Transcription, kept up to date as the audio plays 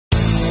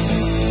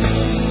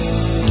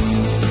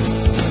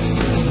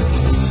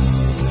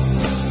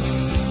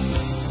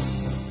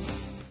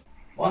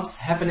What's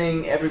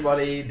happening,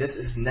 everybody? This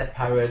is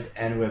NetPirate,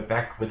 and we're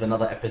back with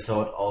another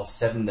episode of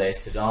 7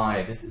 Days to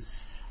Die. This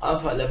is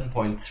Alpha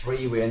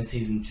 11.3. We're in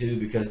Season 2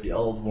 because the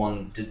old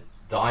one did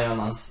die on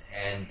us,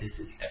 and this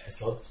is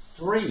Episode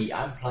 3.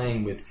 I'm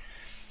playing with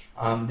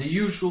the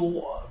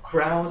usual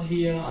crowd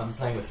here. I'm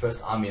playing with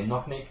First Army and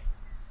Knocknick.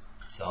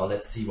 So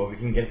let's see what we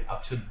can get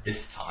up to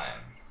this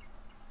time.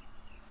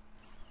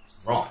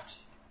 Right,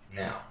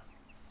 now.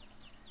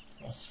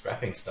 More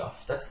scrapping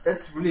stuff.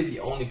 That's really the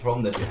only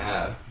problem that you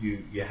have.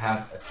 You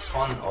have a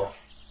ton of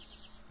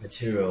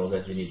material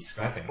that you need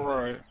scrapping.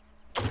 Right.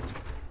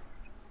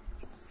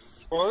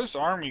 Well, this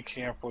army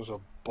camp was a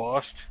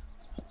bust.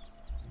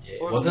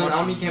 Yeah. Was it an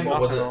army camp or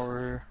was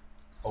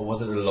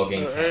it a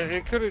logging camp?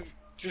 It could have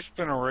just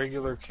been a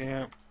regular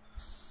camp.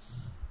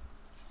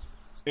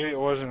 It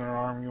wasn't an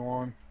army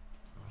one.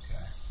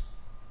 Okay.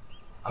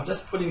 I'm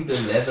just putting the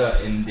leather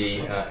in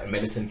the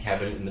medicine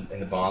cabinet in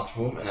the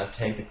bathroom, and I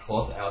take the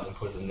cloth out and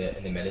put it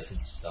in the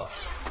medicine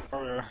stuff.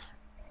 Okay.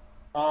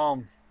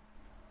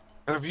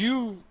 Have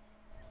you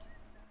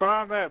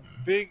found that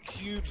big,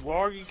 huge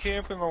logging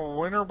camp in the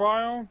winter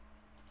biome?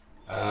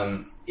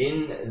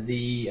 In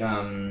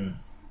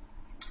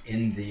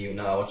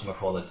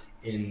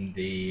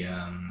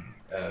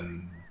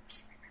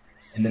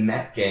the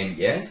map game,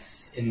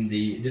 yes. In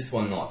this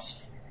one, not.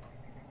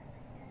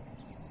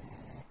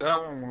 That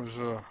one was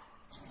a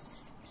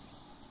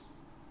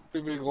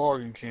pretty big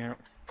logging camp.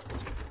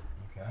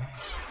 Okay.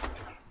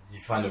 Did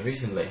you find it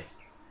recently?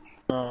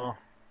 No.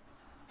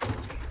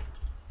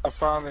 I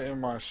found it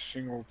in my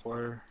single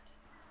player.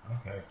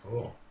 Okay,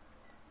 cool.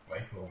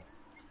 Way cool.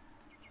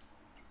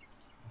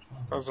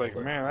 I was like,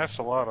 man, that's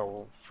a lot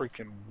of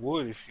freaking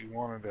wood if you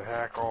wanted to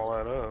hack all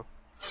that up.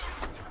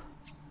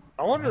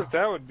 I wonder if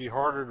that would be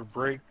harder to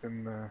break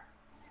than the...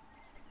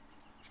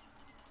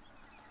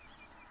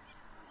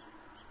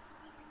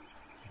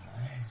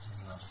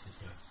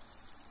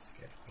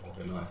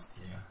 Organized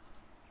here.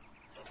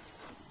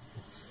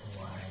 Books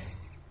away.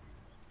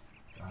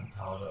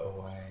 Gunpowder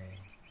away.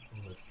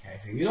 Bullet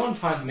casing. You don't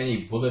find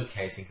many bullet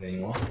casings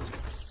anymore.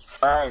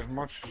 Not as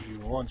much as you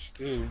once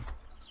did.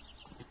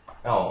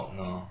 Oh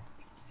no.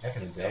 Back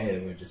in the day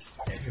they were just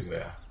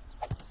everywhere.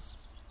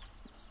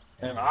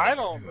 And I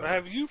don't...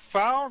 Have you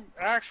found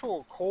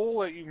actual coal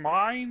that you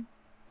mine?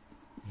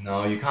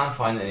 No, you can't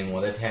find it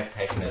anymore. They have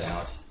taken it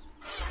out.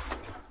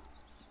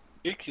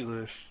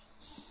 Ridiculous.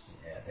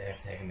 Yeah, they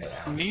have taken it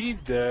out.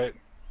 Need that.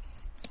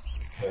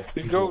 Because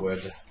people were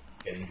just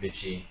getting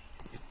bitchy.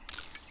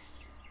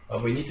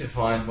 But we need to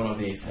find one of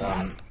these,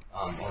 on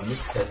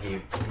Nick said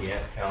he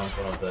had found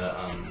one of the,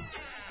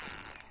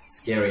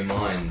 scary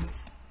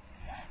mines.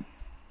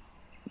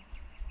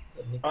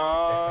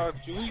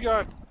 Do we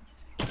got...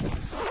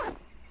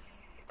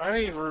 I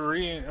need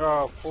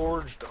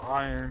forged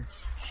iron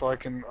so I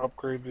can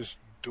upgrade this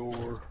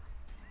door.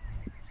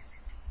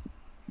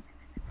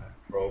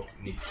 Broke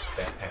Nick's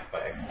backpack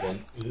by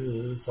accident.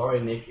 Ugh, sorry,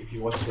 Nick, if you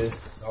watch this.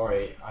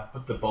 Sorry, I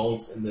put the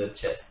bolts in the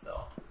chest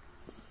though.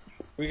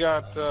 We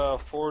got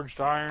forged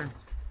iron.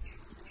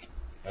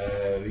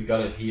 We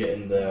got it here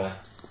in the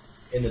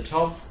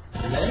top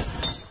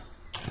left,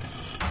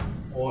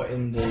 or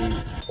in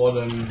the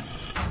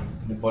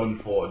bottom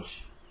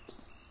forge.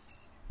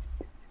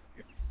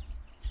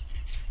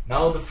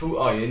 Now the food.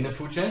 Oh, you're in the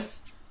food chest?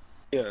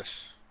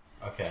 Yes.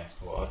 Okay.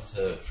 Well, I just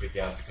freak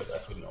out because I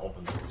couldn't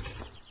open the food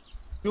chest.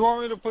 You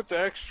want me to put the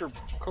extra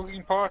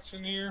cooking pots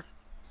in here?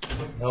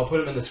 No, put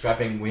them in the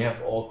scrapping. We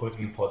have all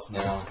cooking pots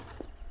now.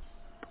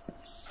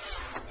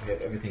 We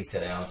have everything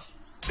set out.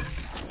 We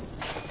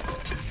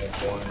have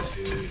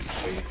 1, 2,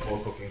 3, 4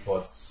 cooking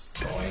pots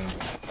going.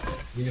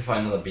 Need to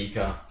find another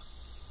beaker.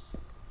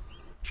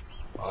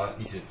 I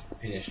need to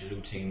finish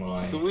looting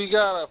my... Do we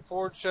got a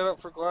forge set up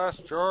for glass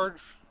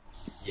jars?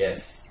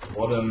 Yes.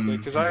 Bottom...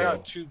 Because I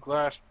got 2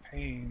 glass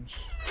panes.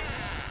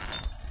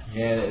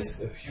 Yeah,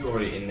 there's a few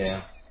already in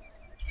there.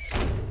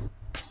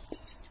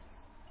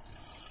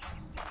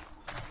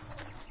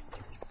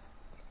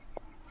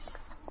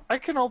 I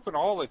can open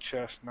all the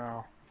chests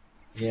now.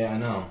 Yeah, I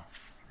know.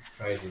 It's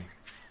crazy.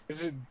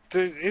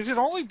 Is it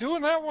only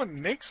doing that when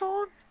Nick's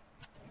on?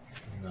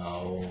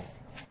 No.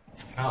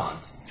 Can't.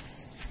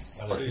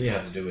 What does he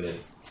have to do with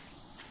it?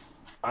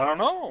 I don't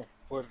know.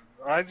 But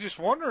I'm just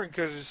wondering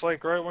because it's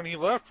like right when he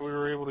left we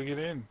were able to get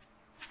in.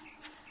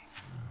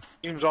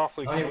 Seems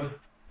awfully cool.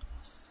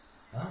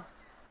 Huh?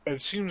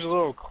 It seems a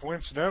little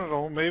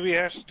coincidental. Maybe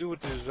it has to do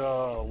with his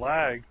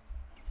lag.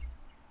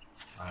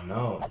 I don't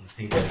know. You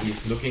think that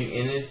he's looking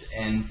in it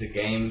and the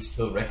game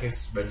still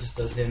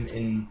registers him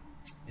in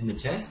the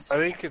chest? I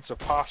think it's a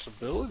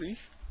possibility.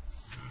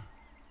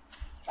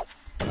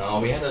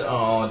 No, we had it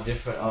on the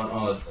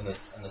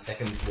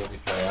second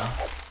multiplayer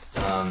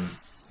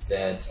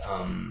that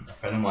a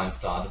friend of mine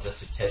started just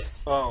to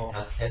test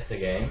the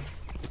game.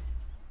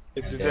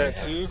 It did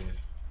that too?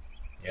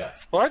 Yeah.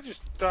 Well, I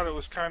just thought it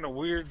was kind of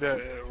weird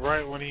that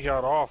right when he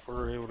got off we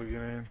were able to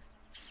get in.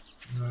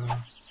 No.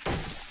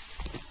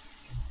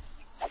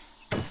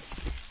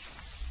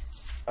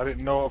 I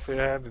didn't know if it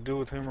had to do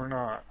with him or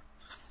not.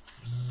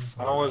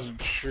 I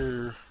wasn't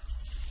sure.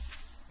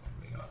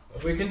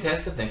 We can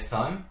test it next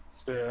time.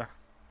 Yeah.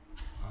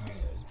 I mean,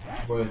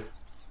 it's worth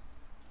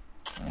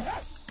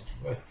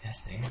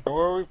testing. So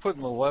where are we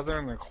putting the leather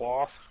and the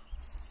cloth?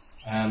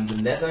 The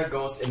leather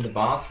goes in the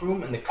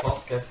bathroom and the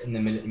cloth goes in the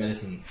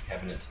medicine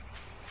cabinet.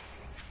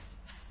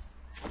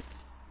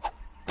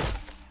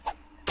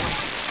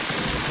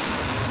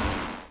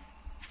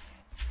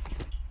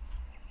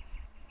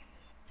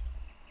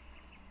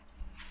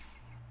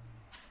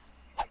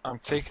 I'm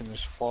taking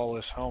this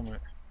flawless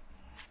helmet.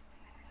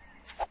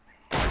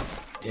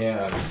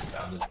 Yeah, I just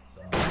found it.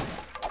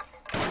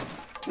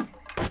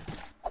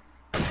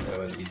 So that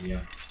was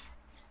easier.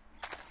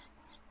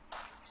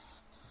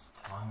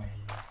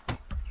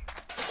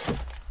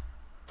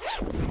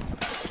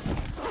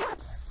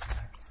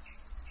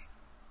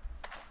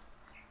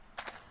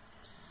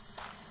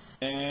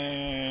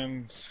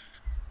 And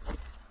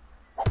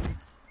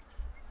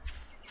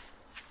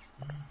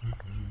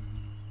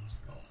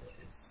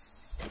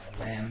a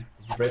lamp.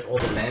 Did you break all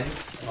the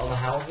lamps in all the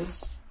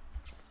houses?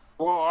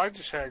 well, I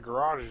just had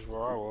garages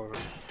where I was.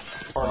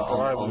 Part that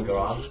I On lived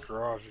garages? was just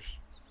garages.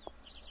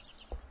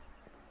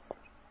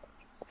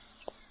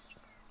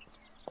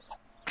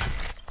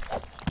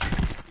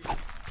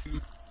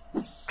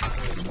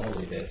 Holy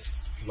moly, this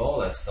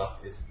flawless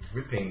stuff is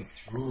ripping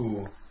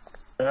through.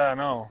 Yeah, I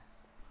know.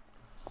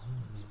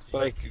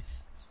 Like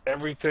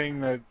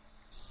everything that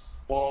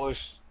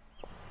flawless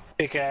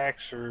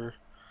pickaxe or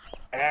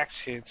axe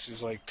hits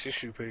is like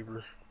tissue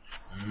paper.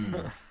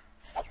 Mm.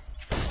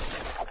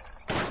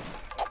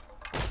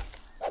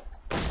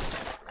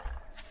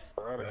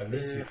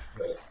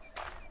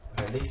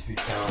 At least we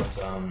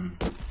found.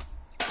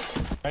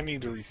 I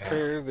need to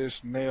repair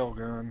this nail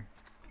gun.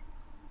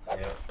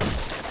 Yep.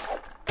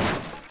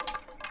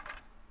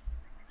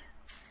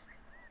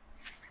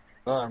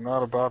 I'm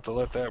not about to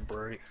let that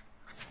break.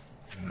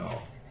 No.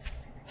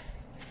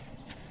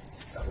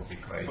 That would be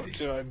What crazy.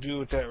 did I do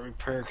with that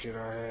repair kit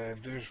I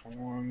had? There's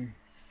one.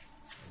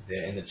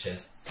 They're in the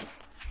chests.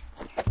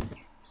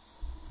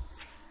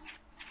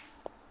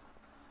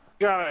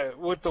 Got it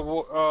with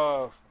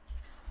the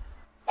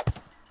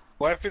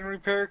weapon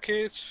repair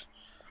kits.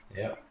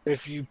 Yep.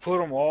 If you put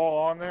them all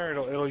on there,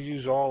 it'll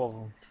use all of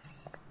them.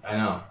 I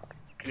know.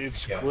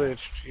 It's Yep.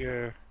 glitched,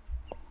 yeah.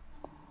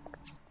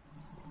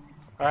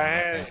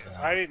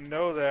 I didn't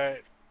know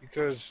that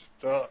because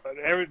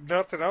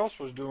nothing else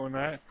was doing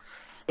that.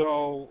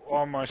 So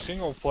on my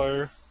single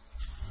player,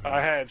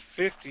 I had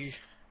 50,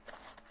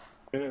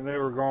 and they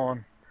were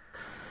gone.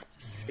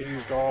 I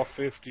used all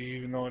 50,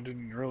 even though I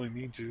didn't really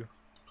need to.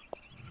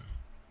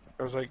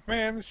 I was like,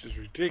 man, this is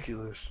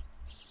ridiculous.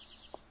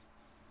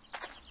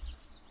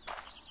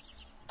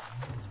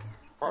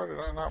 Why did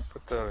I not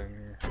put that in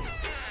here?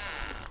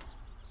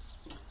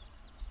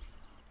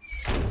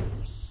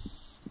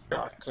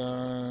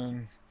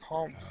 Shotgun,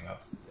 pump, Going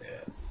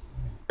upstairs.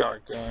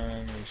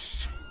 shotgun.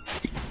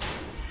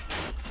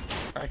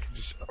 I can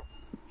just.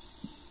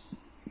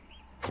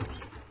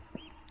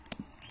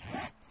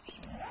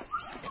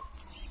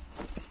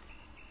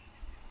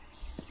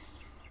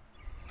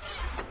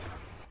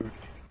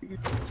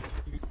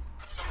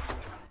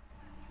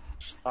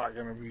 It's not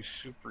gonna be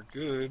super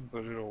good,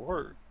 but it'll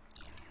work.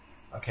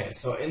 Okay,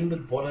 so in the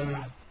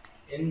bottom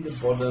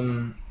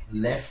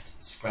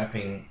left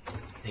scrapping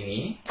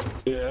thingy,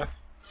 Yeah.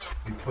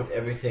 we put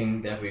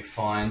everything that we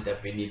find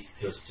that we need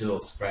to still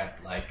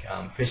scrap, like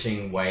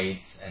fishing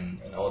weights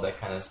and all that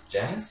kind of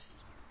jazz.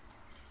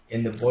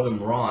 In the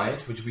bottom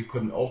right, which we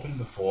couldn't open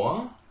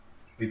before,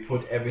 we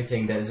put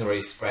everything that is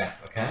already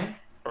scrapped, okay?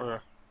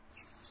 Okay.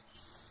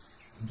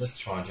 I'm just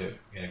trying to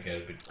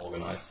get a bit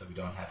organized so we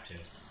don't have to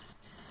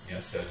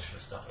search for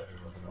stuff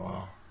every once in a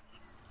while.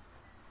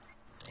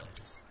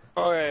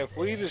 Okay, if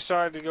we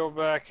decide to go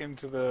back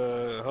into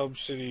the hub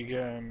city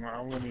again,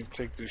 I'm going to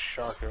take this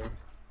shotgun.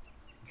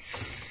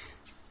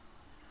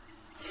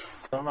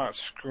 I'm not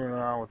screwing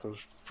around with those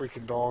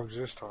freaking dogs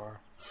this time.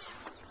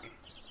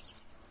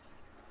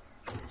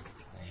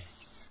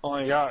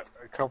 Only got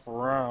a couple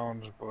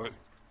rounds, but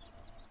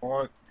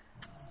what?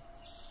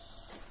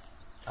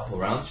 Couple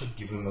rounds should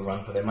give them a run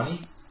for their money.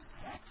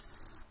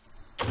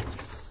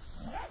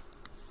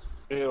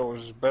 It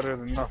was better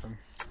than nothing.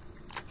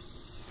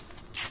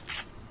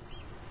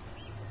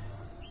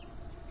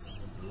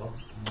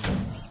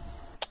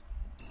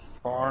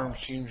 Farm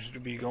seems to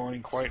be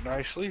going quite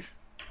nicely.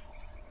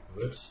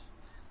 Whoops.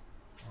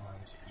 Oh, I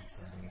need to eat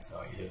something, so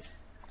I eat it.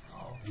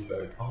 Oh,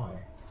 blueberry pie.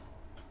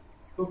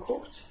 Who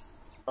cooked?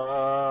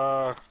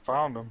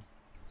 Found them.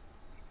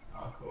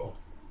 Oh, cool.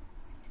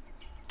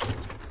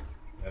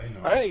 Very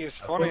nice. I think it's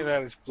funny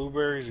that it's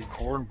blueberries and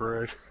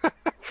cornbread.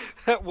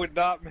 That would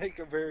not make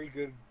a very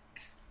good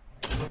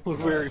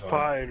blueberry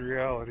pie in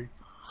reality.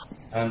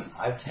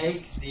 I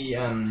take the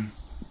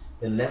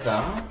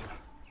leather.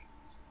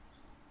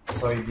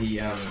 Sorry,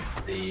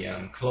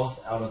 the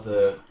cloth out of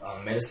the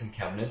medicine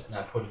cabinet, and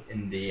I put it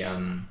in the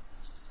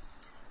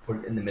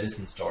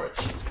medicine storage.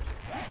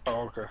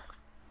 Oh, okay.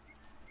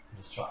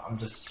 I'm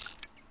just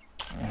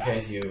in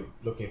case you're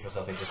looking for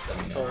something, just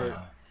let me know. Alright.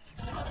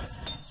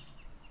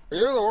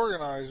 You're the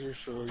organizer,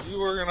 so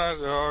you organize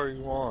it however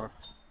you want.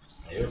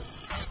 Yep.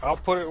 I'll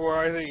put it where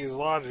I think is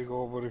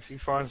logical, but if you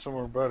find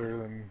somewhere better,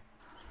 then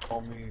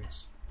all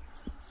means.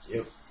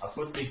 Yep. I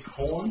put the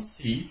corn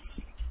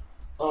seeds.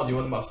 Oh, do you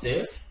want them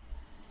upstairs?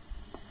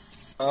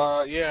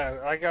 Yeah,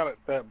 I got it,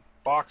 that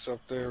box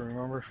up there,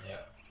 remember?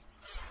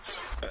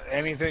 Yeah.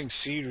 Anything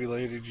seed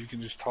related, you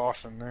can just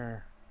toss in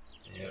there.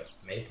 Yeah.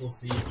 Maple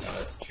seed? No,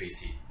 that's a tree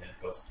seed.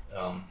 That goes,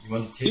 you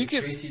want to take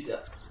tree seeds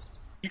up?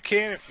 You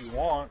can if you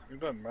want. It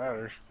doesn't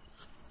matter.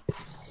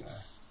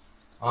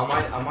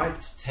 I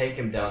might take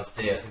them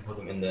downstairs and put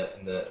them in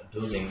the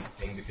building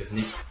thing because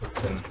Nick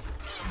puts them,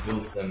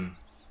 builds them.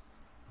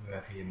 We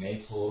have here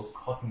maple,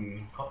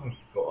 cotton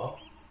could go up.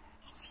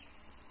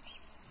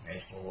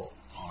 Maple,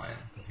 pine,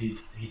 because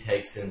he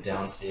takes them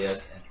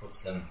downstairs and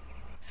puts them.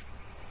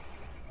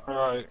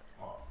 Alright.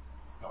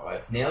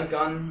 Alright, nail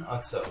gun.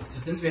 So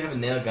since we have a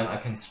nail gun, I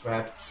can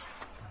scrap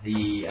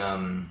the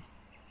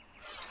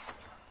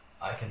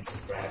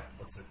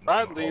what's it?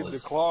 I'd leave the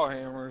claw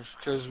hammers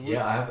because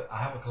yeah, I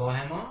have a claw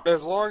hammer.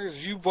 As long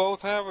as you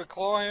both have a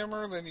claw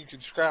hammer, then you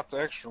can scrap the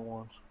extra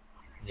ones.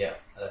 Yeah,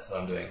 that's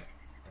what I'm doing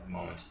at the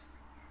moment.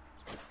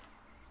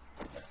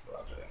 That's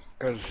what I'm doing.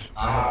 Because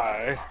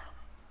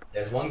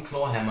there's one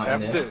claw hammer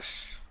have in there.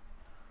 This.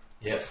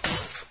 Yep.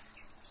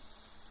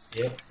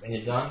 Yep. When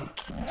you're done,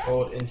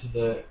 throw it into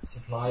the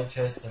supply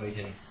chest, and we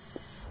can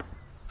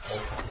all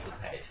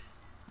participate.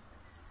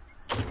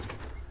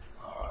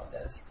 Alright,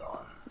 that's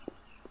done.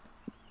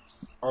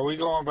 Are we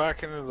going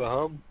back into the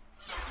hub?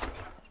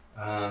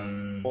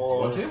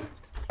 Or, want to?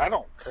 I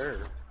don't care.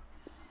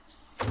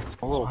 I'm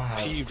a little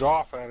peeved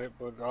off at it,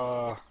 but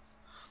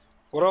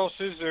what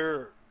else is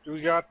there? We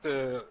got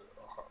the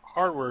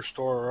hardware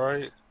store,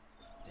 right?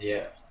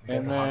 Yeah.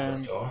 And the then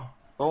hardware store.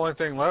 The only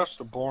thing left's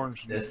the Born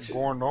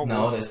Noble.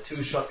 No, there's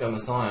 2 shotgun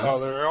messiahs. Oh,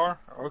 there are?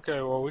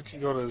 Okay, well we can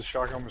go to the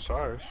shotgun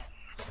messiahs.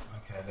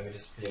 Okay, let me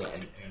just clear my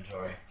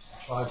inventory.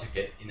 Try to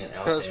get in and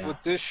out Because there.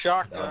 with this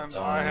shotgun,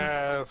 I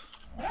have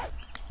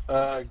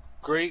a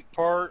great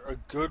part, a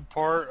good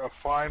part, a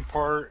fine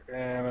part,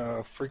 and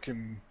a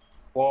freaking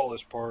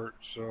flawless part,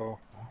 so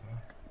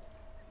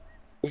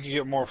we can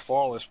get more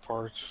flawless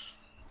parts.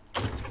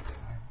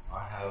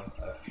 I have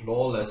a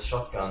flawless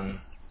shotgun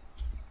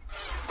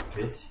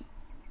bit.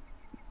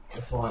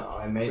 That's why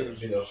I made a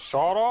bit of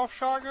sawed-off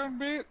shotgun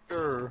bit,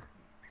 or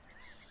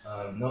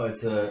no,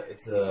 it's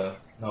a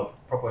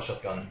proper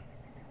shotgun.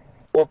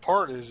 What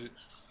part is it?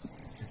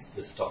 It's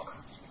the stock.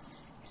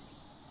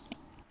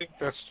 I think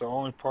that's the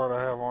only part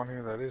I have on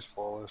here that is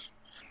flawless.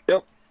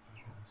 Yep.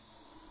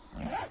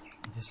 I'm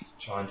just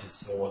trying to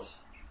sort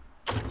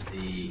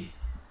the.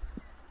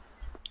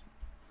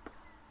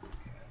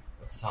 Okay,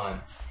 what's the time?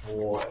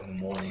 4 in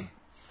the morning.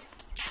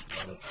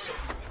 Oh, let's get.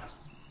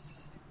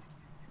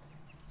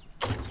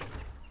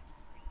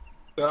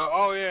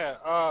 Oh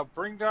yeah,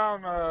 bring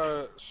down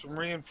some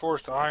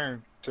reinforced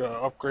iron to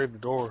upgrade the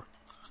door.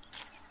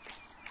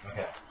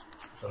 Okay.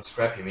 Some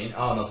scrap, you mean?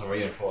 Oh, no, some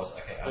reinforced.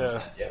 Okay, I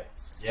understand.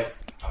 Yep,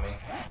 coming.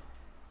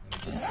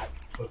 Let me just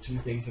put 2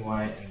 things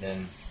away and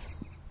then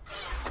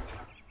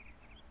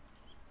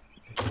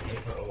put the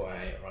paper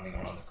away, running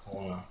around the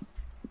corner.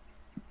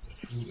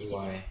 Put food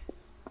away.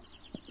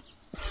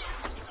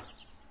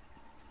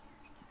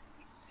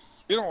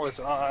 You know what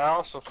I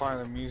also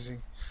find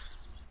amusing?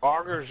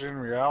 Augers in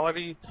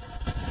reality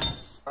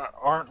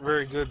aren't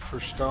very good for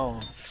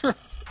stone.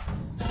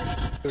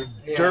 They're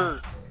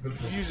dirt.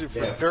 Use it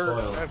for dirt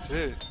and that's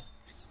it.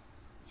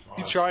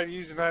 You tried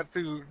using that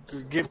to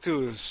get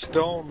to a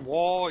stone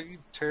wall, you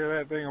tear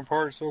that thing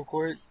apart so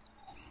quick.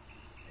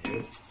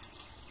 Yep.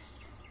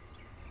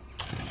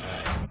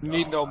 You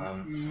need no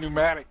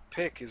pneumatic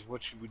pick is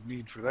what you would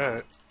need for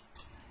that.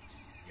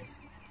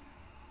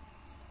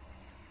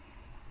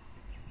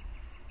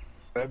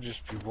 That'd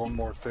just be one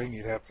more thing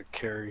you'd have to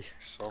carry,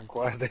 so I'm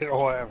glad they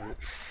don't have it.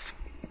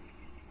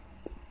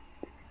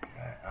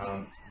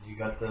 Okay, you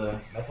got the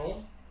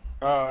metal?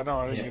 No,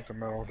 I didn't get the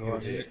metal. You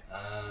did.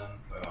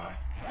 Where am I?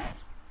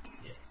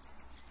 Yeah.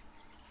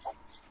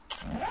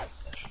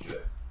 That should do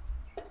it.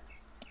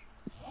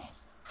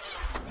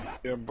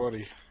 Yeah,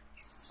 buddy.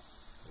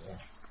 Yeah.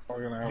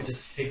 Let me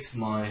just fix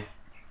my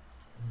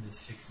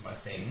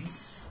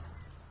things.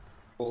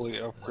 Fully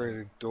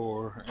upgraded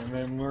door, and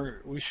then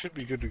we should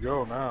be good to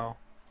go now.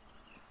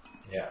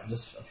 Yeah, I'm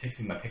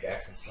fixing my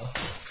pickaxe and stuff.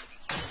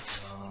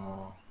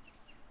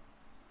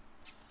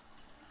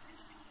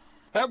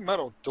 That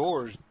metal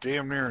door is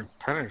damn near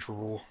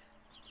impenetrable.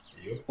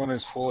 Yep. When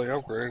it's fully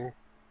upgraded.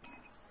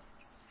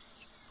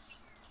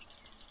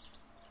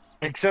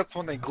 Except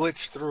when they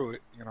glitch through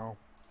it, you know.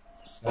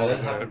 No,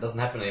 that doesn't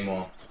happen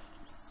anymore.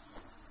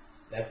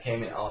 That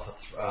came in Alpha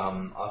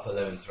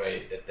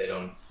 11.3 that they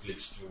don't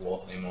glitch through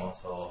walls anymore,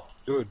 so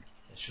good.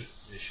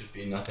 There should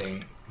be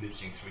nothing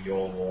glitching through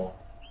your wall.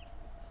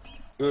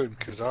 Good,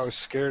 because I was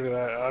scared of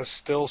that. I was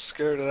still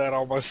scared of that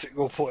on my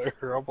single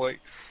player. I'm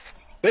like,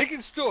 they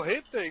can still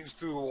hit things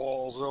through the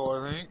walls, though,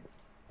 I think.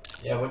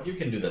 Yeah, but you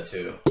can do that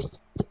too.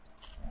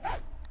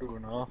 True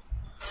enough.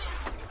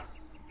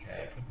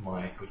 Okay, put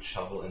my good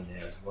shovel in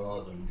there as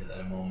well. Don't need it at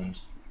a moment.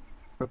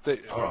 But they,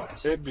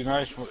 Alright. it'd be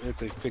nice if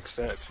they fix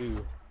that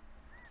too.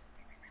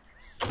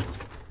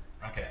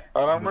 Okay.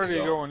 But I'm ready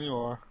to go when you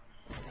are.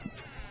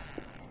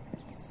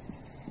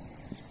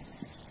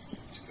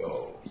 Let's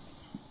go.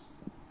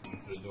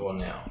 Through the door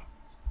now.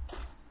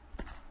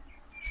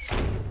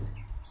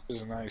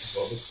 This is nice.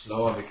 Go a bit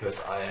slower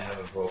because I have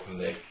a broken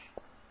leg.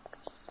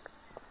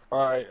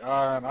 Alright,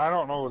 and I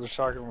don't know where the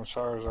shotgun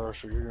messiahs are,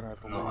 so you're gonna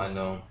have to No, leave. I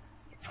know.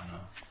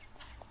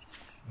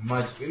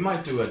 We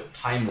might do a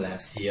time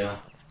lapse here.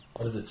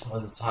 What is it?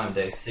 What is the time?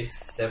 Day 6,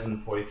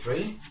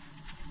 7:43?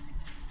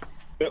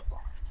 Yep.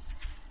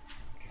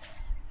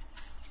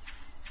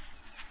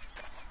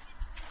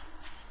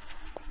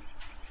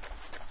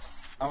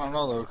 I don't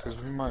know though, because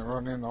we might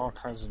run into all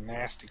kinds of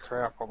nasty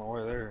crap on the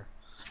way there.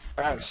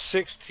 I had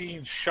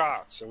 16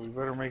 shots, so we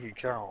better make it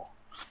count.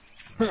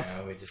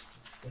 Yeah,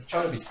 let's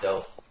try to be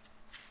stealth.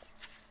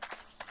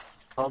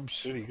 Hub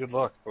City, good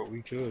luck, but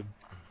we could.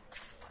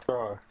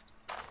 Try.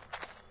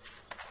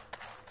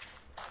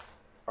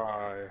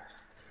 Try.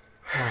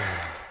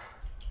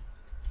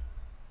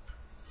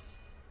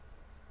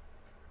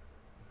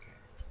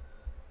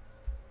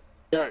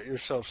 Got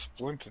yourself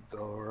splinted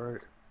though,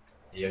 right?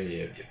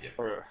 Yep.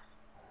 Okay.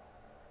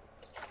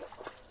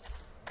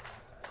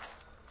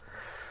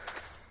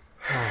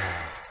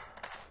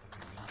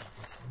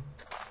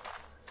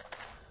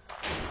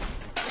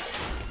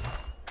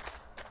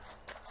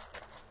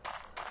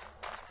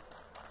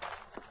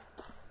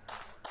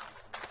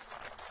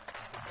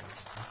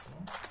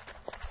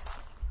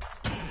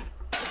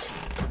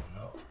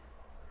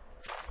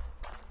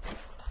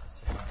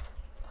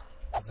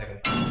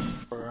 Seconds.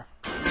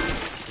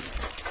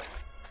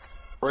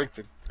 Break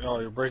the. Oh,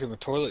 you're breaking the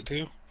toilet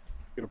too?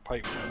 Get a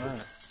pipe from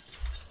that.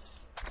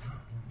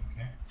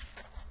 Okay.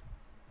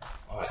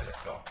 Alright,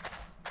 let's go.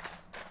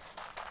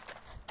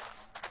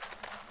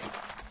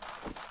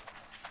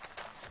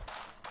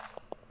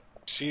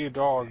 See a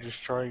dog,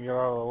 just try and get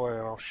out of the way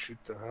and I'll shoot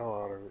the hell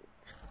out of it.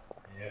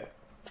 Yeah.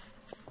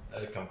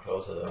 Let it come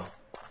closer though.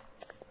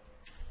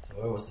 So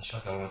where was the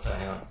shotgun?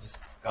 Hang on, just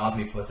guard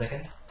me for a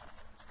second.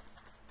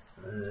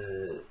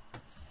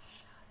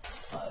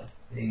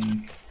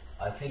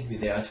 I think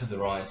they are to the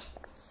right.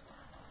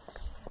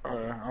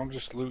 Alright, I'm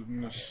just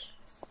looting this.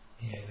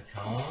 Here's a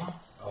car.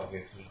 Oh, we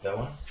have to do that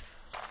one.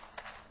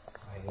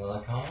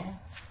 Another car.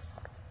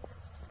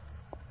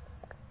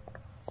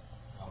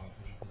 Oh, we have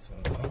to do this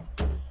one as well.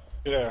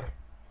 Yeah.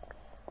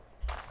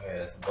 Oh yeah,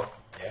 that's a book.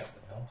 Yeah,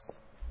 that helps.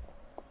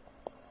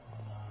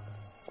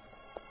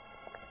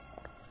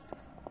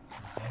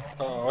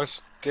 Oh,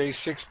 it's day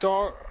 6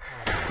 dog.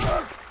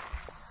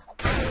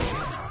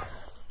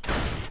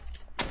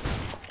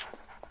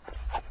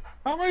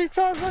 How many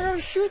times am I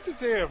gonna shoot the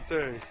damn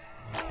thing?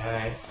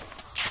 Okay.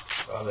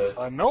 Got it.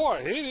 I know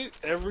I hit it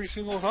every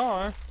single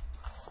time.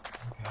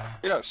 Okay.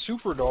 Yeah,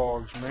 super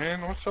dogs,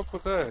 man. What's up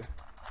with that?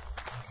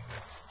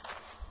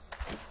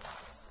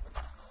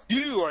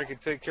 You, I can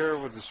take care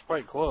of with the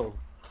spike club.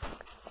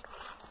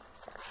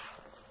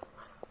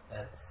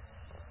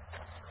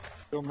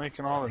 That's Still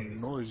making all the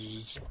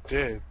noises. It's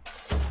dead.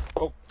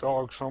 Oh,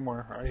 dog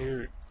somewhere. I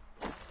hear it.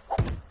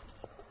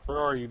 Where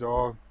are you,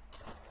 dog?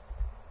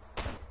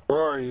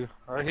 Where are you?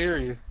 I hear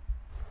you.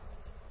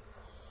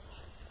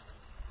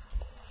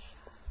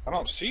 I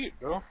don't see it,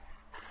 though.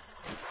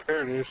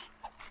 There it is.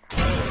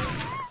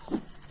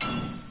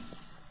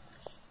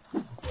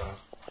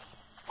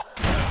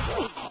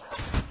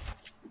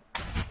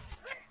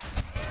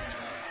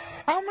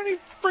 How many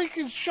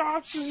freaking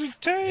shots does it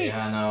take?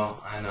 Yeah,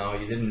 I know.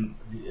 You didn't.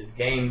 The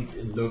game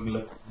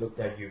looked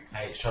like you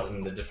shot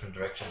in the different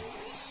direction.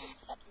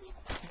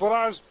 But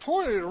I was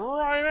pointed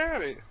right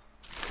at it.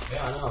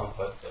 Yeah, I know,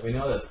 but we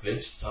know that's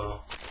glitched,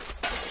 so.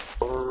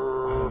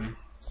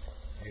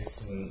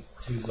 There's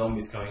two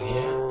zombies coming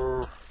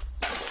here.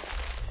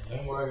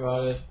 Don't worry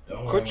about it.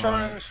 Quit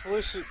trying to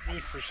solicit me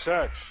for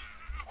sex.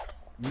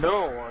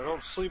 No, I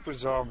don't sleep with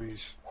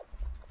zombies.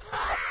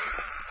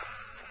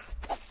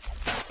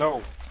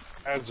 No,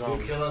 add You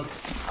zombies. kill him.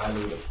 I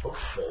loot a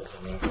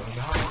bookshelf and I'm going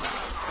behind.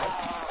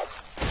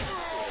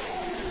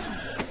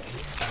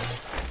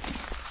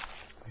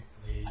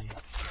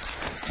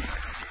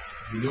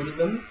 You looted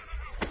them?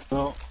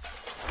 No.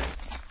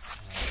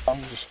 I'm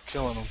just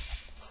killing them.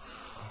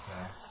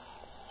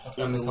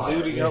 Okay. I'm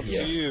looting up to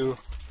you.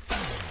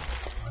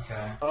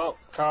 Okay. Oh,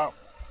 cop.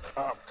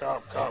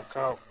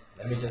 Cop.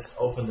 Let me just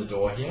open the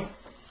door here.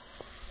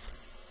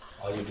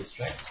 While you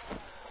distract.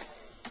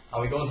 Are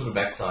we going to the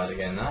backside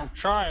again now? I'm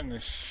trying to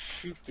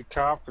shoot the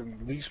cop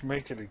and at least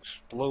make it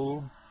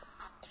explode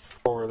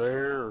over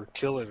there or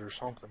kill it or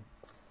something.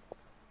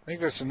 I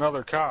think that's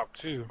another cop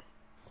too.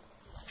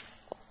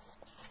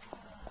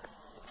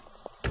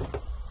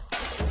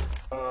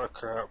 Oh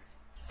crap.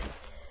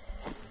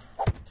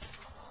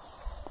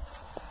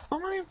 How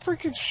many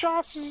freaking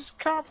shots is this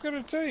cop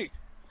gonna take?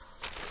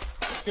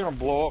 He's gonna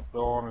blow up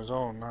though on his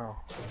own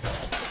now.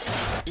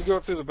 You go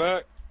through the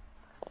back?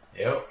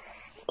 Yep.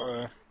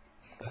 Alright.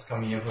 Let's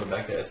come here for the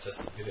back. It's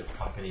just a bit of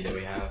company that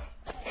we have.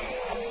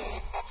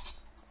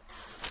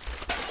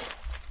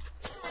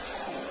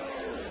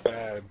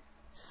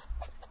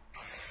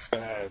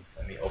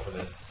 for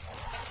this.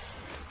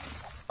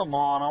 Come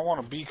on, I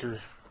want a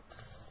beaker.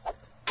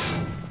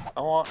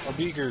 I want a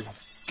beaker.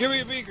 Give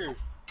me a beaker!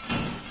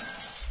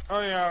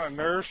 Oh yeah, I'm a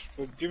nurse,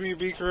 but give me a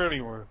beaker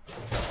anyway.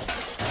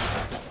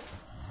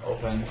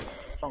 Open. I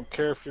don't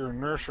care if you're a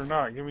nurse or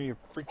not, give me a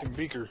freaking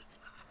beaker.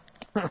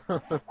 That's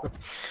right.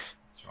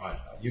 Are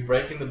you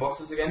breaking the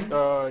boxes again?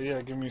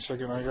 Yeah, give me a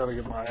second, I gotta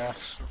get my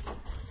axe.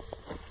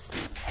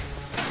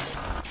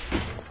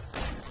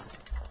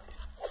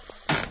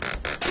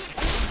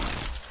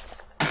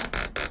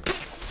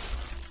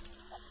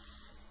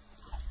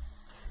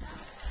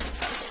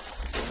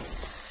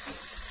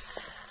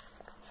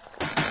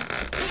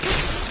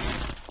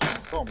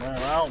 Oh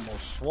man, I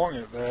almost swung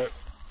at that.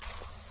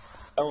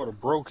 I would have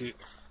broke it.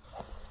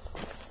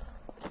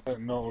 I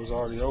didn't know it was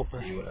already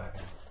open. See what I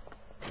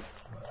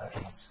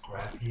can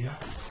scrap here.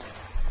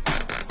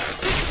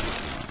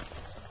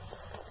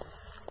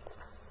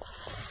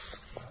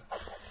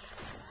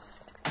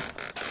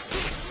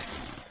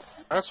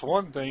 That's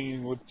one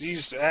thing with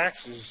these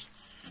axes,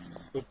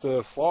 with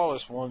the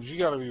flawless ones, you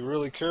gotta be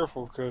really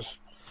careful because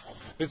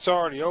it's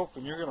already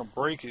open, you're gonna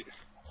break it.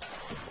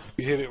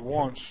 You hit it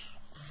once.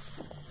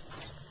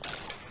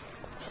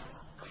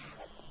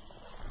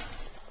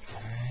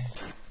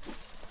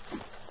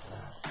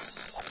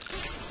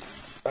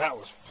 That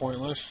was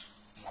pointless.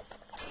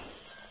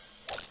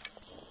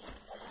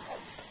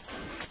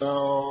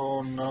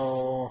 Oh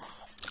no.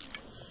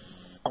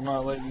 I'm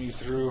not letting you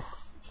through.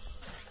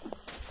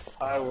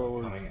 I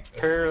will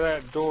repair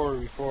that door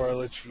before I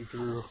let you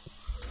through.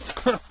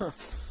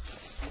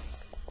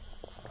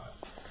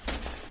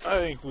 I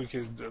think we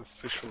could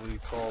officially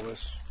call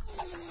this.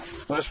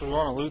 Unless we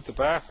want to loot the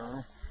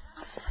bathroom.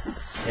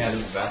 Yeah,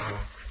 loot the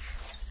bathroom.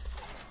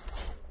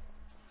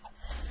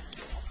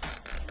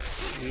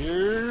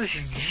 Here's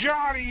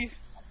Johnny!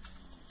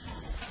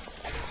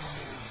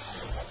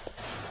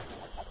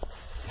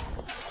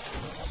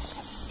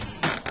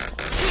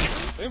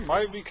 They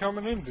might be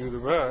coming in through the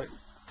back.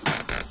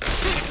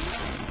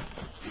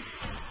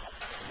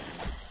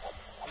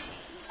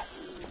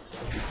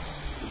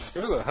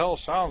 Who the hell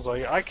sounds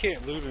like it? I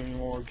can't loot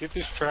anymore. Get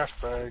this trash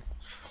can,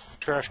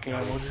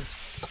 would you?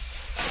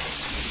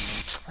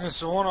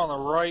 It's the one on the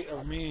right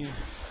of me.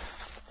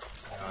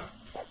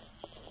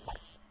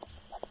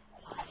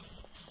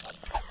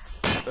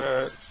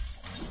 That.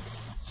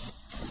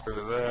 Rid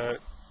of that.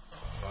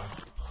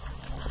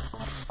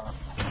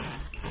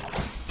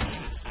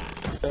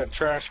 That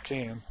trash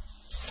can.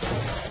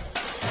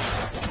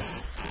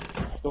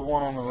 The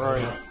one on the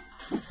right.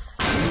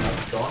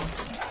 That's gone.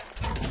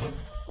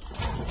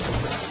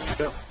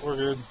 Yep, we're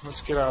good.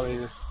 Let's get out of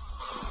here.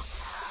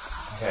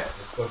 Okay,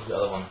 let's go to the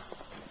other one.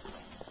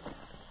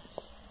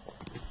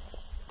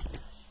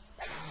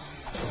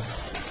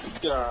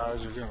 You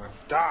guys are gonna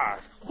die.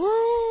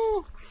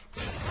 Woo!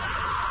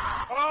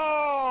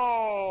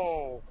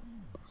 Oh!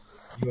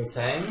 You were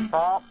saying?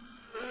 Pop.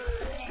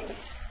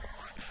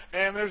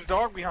 And there's a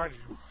dog behind you.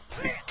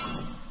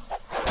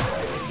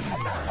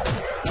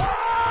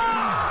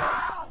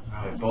 Oh,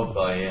 we both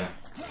die here.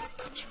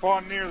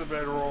 Spawn near the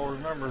bedroll,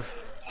 remember.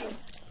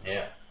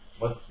 Yeah.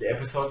 What's the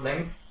episode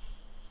length?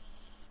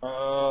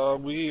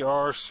 We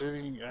are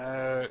sitting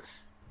at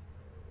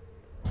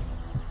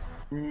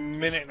a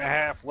minute and a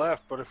half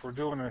left, but if we're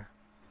doing it...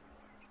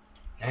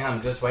 Hang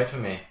on, just wait for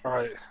me.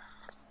 Alright.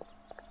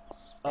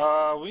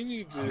 We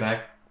need to... I'm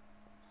back.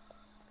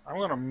 I'm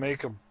gonna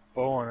make a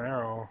bow and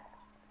arrow.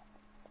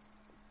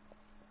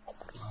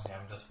 Okay,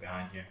 I'm just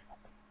behind you.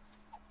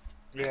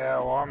 Yeah,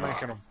 well, I'm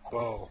making a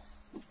bow.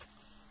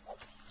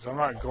 Because I'm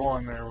not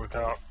going there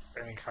without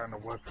any kind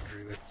of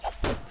weaponry there.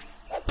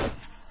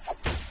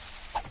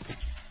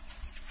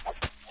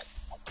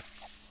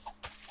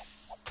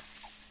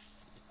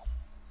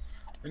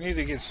 We need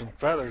to get some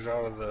feathers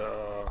out of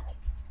the...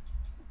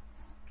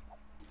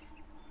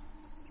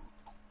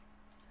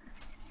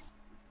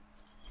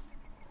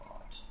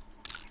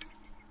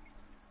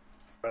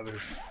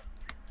 feathers.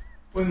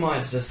 We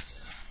might just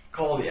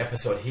call the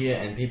episode here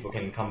and people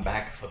can come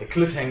back for the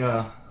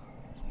cliffhanger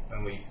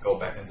when we go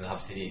back into the hub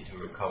city to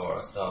recover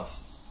our stuff.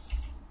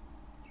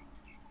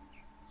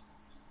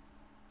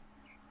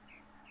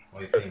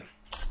 What do you think?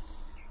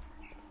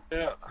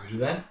 Yeah. We do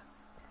that?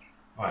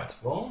 Alright,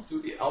 well,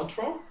 do the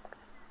outro.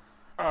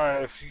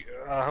 Alright,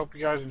 I hope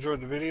you guys enjoyed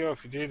the video.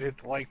 If you did, hit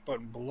the like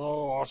button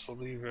below. Also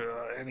leave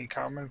any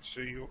comments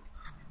that you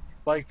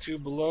like to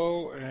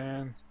below,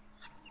 and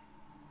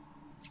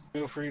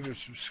feel free to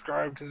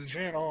subscribe to the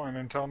channel. And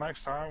until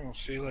next time, we'll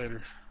see you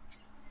later.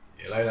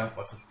 See you later.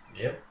 What's it?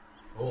 Yep.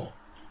 Cool.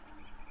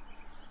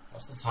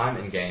 What's the time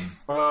in game?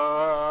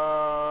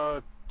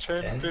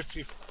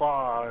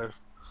 10:55.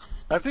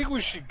 I think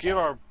we should get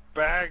our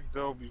bag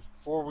though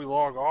before we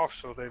log off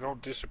so they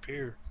don't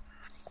disappear.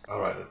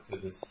 Alright, let's do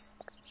this.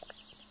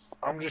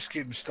 I'm just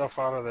getting stuff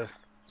out of the...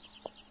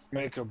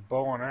 make a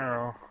bow and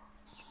arrow.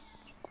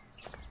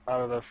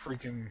 Out of the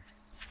freaking...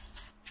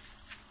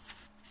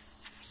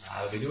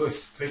 We do a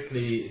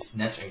quickly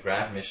snatch and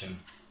grab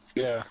mission.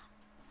 Yeah.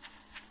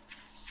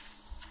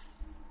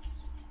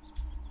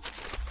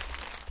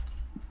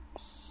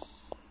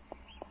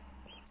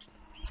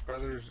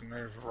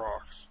 there's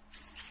rocks.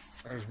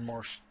 There's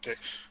more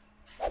sticks.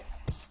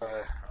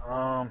 Okay,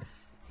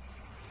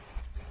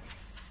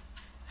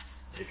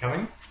 You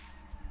coming?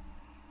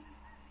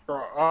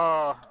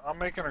 I'm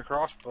making a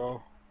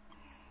crossbow.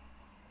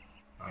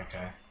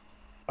 Okay.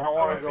 I don't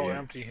want to go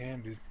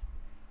empty-handed.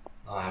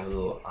 I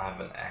have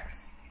an axe.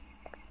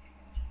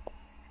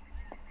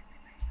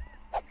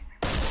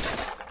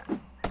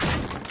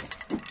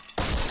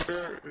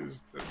 Where is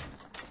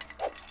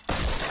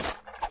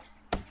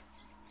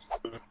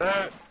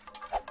that?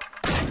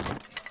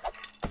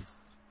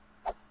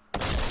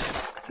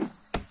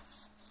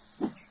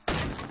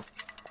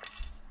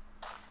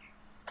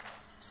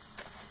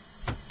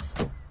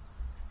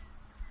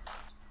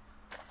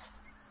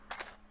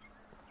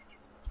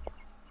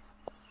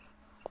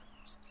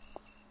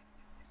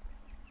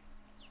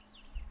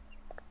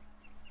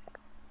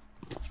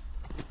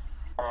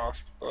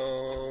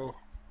 Crossbow.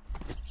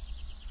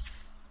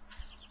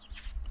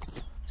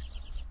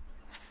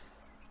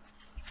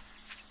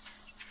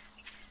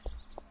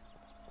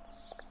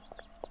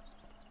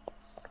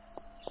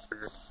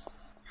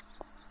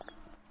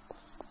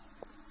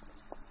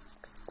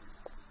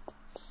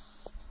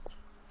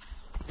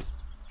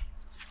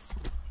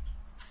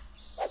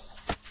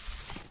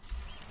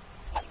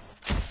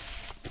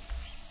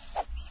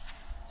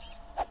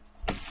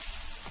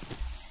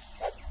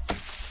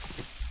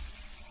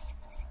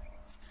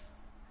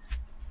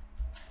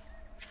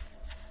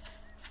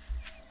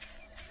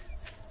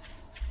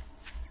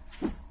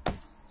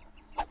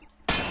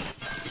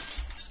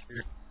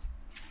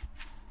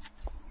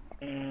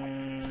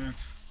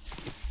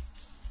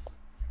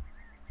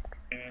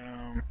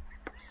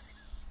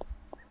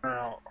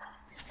 Now,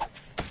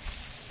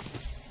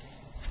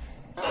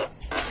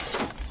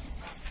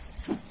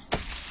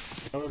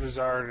 no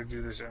desire to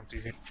do this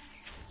empty.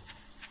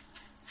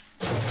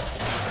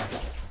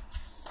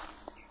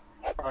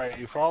 Alright,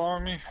 you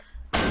following me?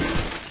 Are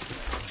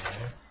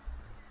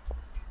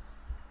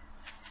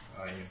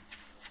you?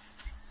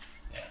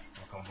 Yeah,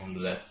 I'll come from the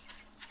left.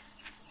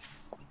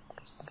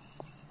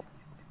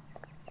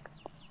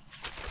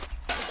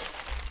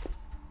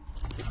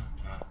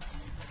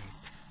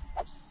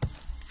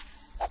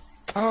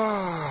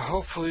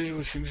 Hopefully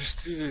we can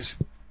just do this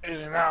in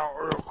and out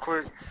real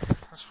quick.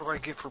 That's what I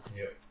get for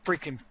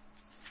freaking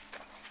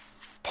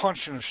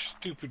punching a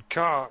stupid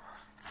cop.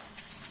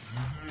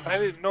 I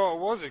didn't know it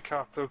was a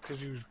cop though, because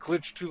he was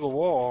glitched to the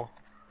wall.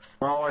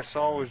 All I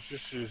saw was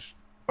just his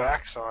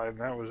backside, and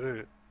that was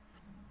it.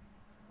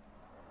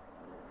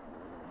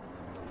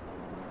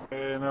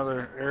 Okay,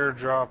 another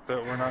airdrop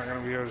that we're not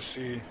going to be able to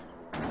see.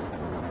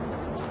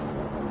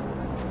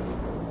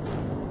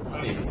 I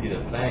don't even see the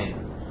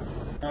plane.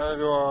 How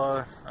do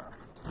I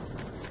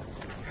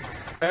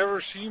ever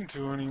seem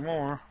to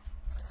anymore?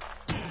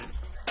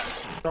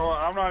 No,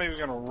 I'm not even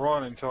gonna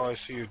run until I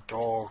see a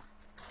dog.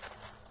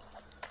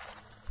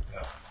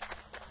 Yeah.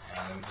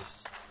 Let me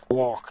just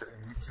walk.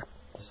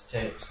 Just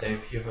stay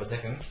here for a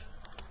second.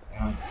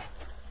 Hang on.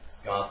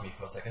 Just guard me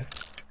for a second.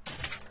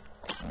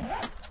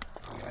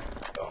 Okay,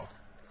 go.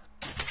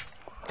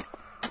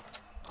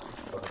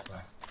 Go this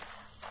way.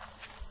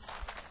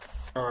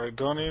 Alright,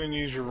 don't even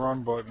use your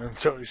run button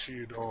until you see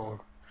a dog.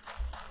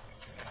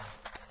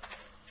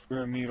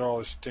 We're gonna need all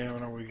the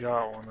stamina we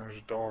got when there's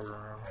a dog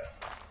around. Yeah.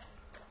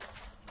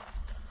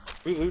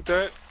 We loot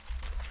that?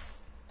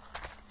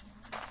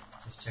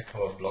 Just check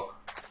for a block.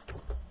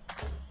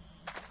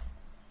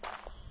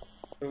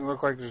 Doesn't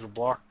look like there's a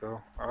block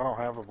though. I don't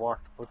have a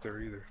block to put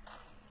there either.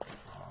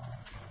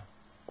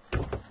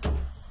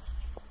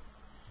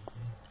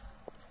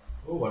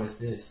 Oh, what is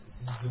this? Is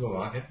this a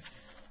supermarket?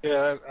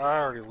 Yeah, I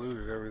already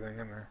looted everything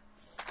in there.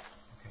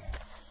 Okay.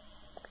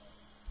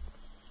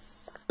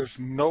 There's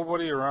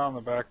nobody around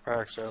the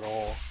backpacks at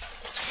all.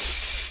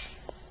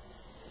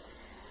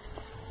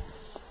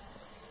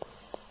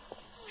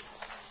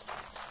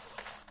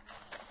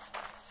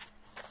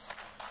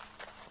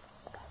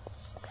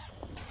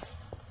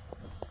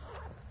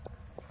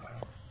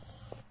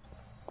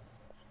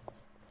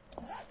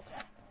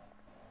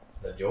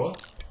 Is that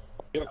yours?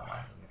 Yep. Oh,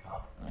 mine's in the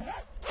car.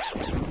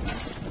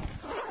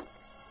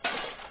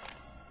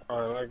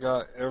 Alright, I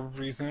got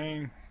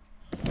everything.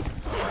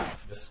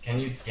 Just can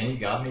you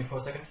guard me for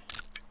a second?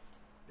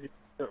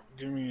 Yep,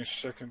 give me a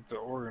second to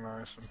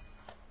organize them.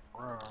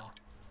 Wow.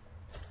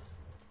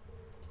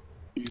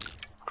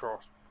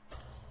 Cross.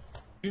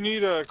 You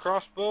need a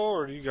crossbow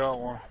or do you got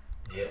one?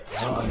 Yeah,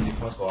 no, I need a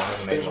crossbow. I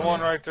haven't made There's one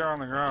right there on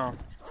the ground.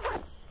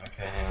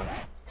 Okay, hang on.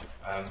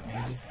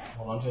 Can you just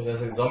hold on to it?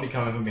 There's a zombie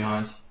coming from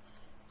behind.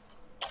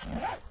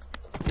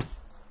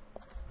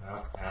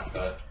 Oh, yeah,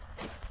 got it.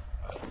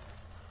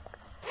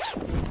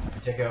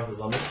 Take care of the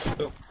zombie.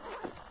 Yep.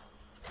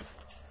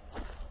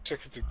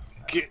 Check it to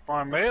get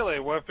my melee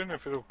weapon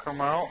if it'll come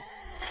out.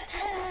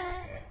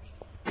 Okay.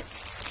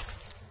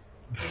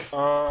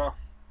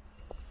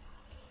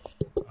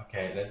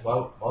 Okay, let's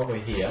while we're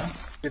here.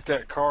 Get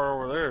that car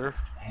over there.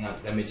 Hang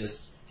on, let me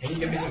just. Can you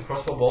give me some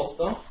crossbow bolts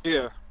though?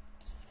 Yeah.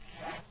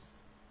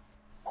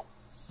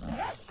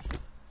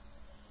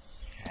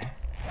 Okay.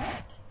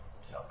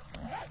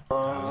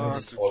 Let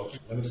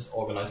let me just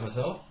organize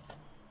myself.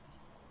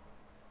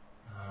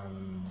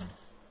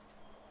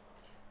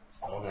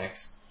 Stone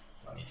axe.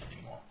 Don't need it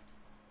anymore.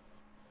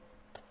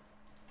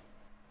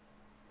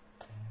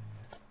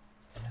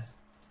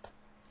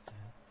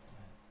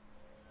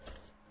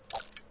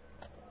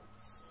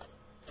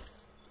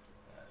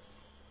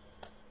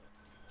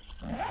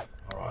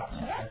 Alright,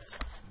 that's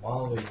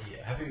while we're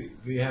here.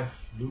 We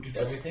have looted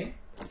everything?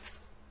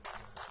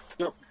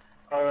 Yep.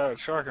 I had a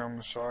shotgun on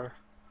the side.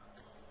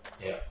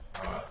 Yeah,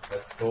 alright,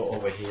 let's go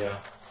over here.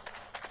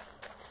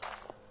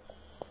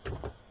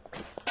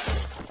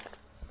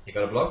 You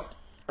got a block?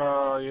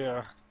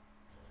 Yeah.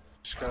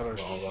 Just gotta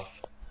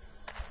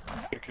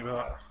pick it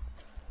up.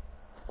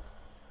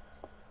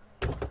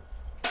 2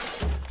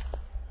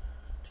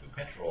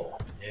 petrol,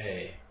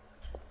 yay.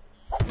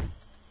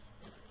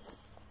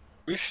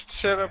 We should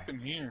set up in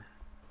here.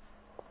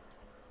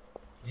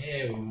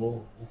 Yeah,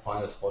 we'll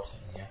find a spot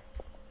in here.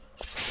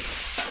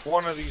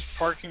 One of these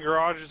parking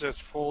garages that's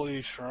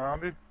fully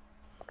surrounded.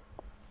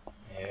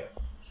 Yeah.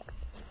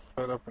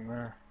 Set up in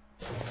there.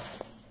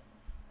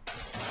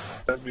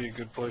 That'd be a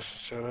good place to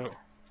set up.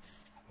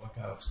 What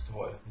kind of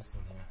store is this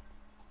one here?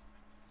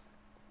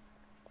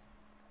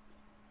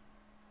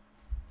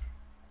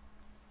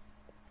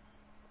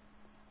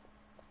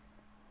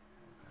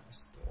 What kind of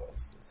store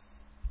is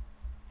this?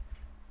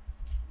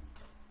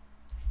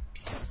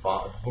 It's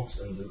books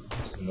and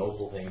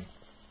noble thing.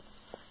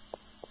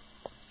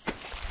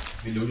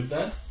 We looted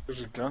that?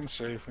 There's a gun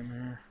safe in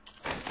here.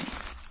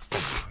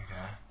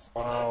 Okay.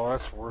 Wow,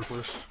 that's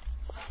worthless.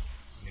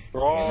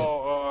 They're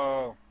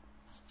all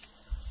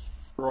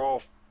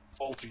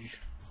faulty.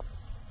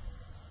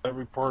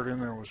 Every part in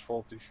there was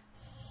faulty.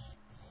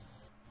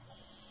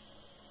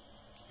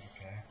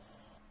 Okay.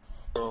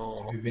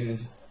 So Have you been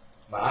into...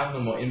 I have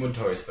no more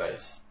inventory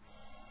space.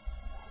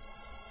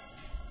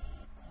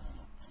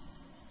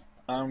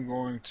 I'm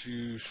going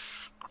to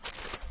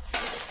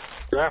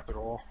scrap it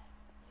all.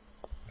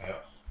 Yeah.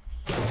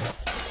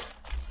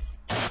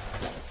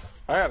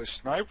 I had a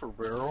sniper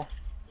barrel.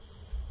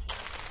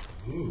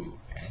 Ooh,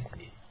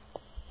 fancy.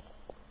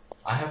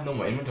 I have no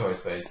more inventory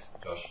space,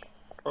 Josh.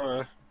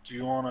 Alright, do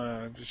you want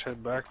to just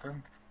head back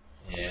then?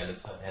 Yeah,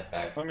 let's head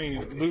back. Let me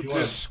loot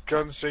this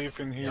gun safe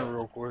in here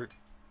real quick.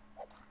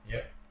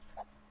 Yep.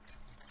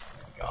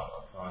 Go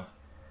outside.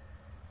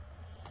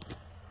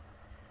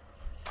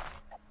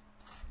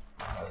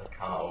 There's a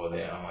car over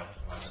there. I might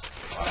just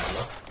fire it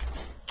up.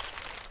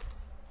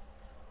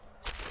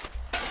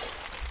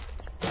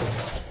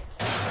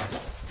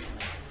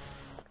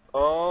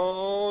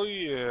 Oh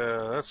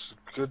yeah, that's a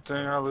good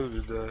thing I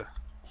looted that.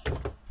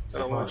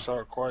 That works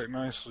out quite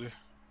nicely.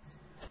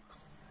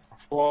 A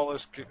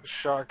flawless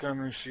shotgun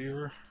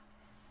receiver.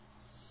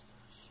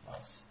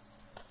 Nice.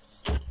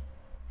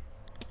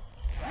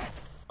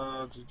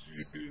 Did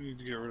you need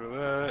to get rid of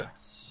that?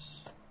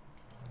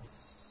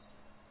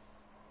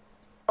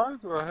 Why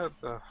do I have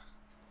the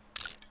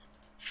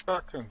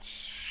shotgun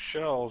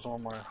shells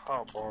on my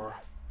hotbar?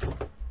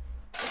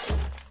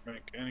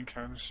 Make any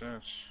kind of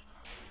sense.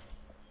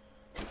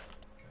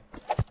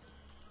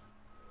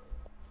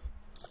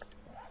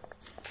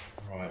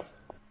 Right.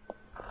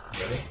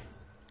 Ready?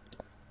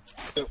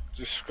 Yep,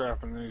 just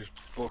scrapping these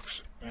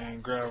books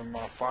and grabbing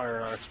my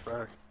fire axe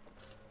back.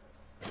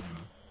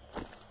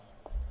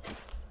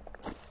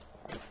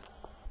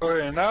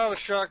 Okay, now the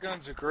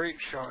shotgun's a great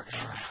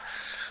shotgun.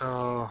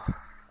 So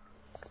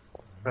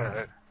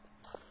bad.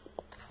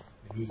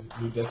 You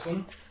lose this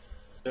one?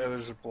 Yeah,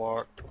 there's a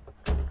block.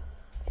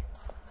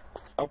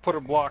 I'll put a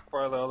block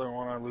by the other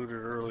one I looted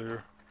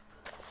earlier.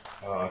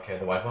 Oh, okay,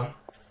 the white one?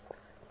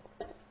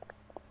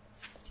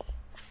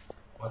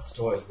 What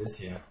store is this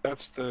here?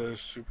 That's the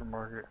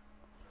supermarket.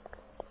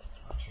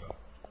 Not sure.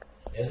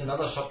 There's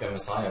another shotgun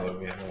Messiah, but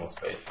we have no more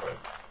space for it.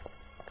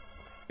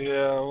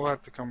 Yeah, we'll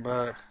have to come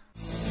back.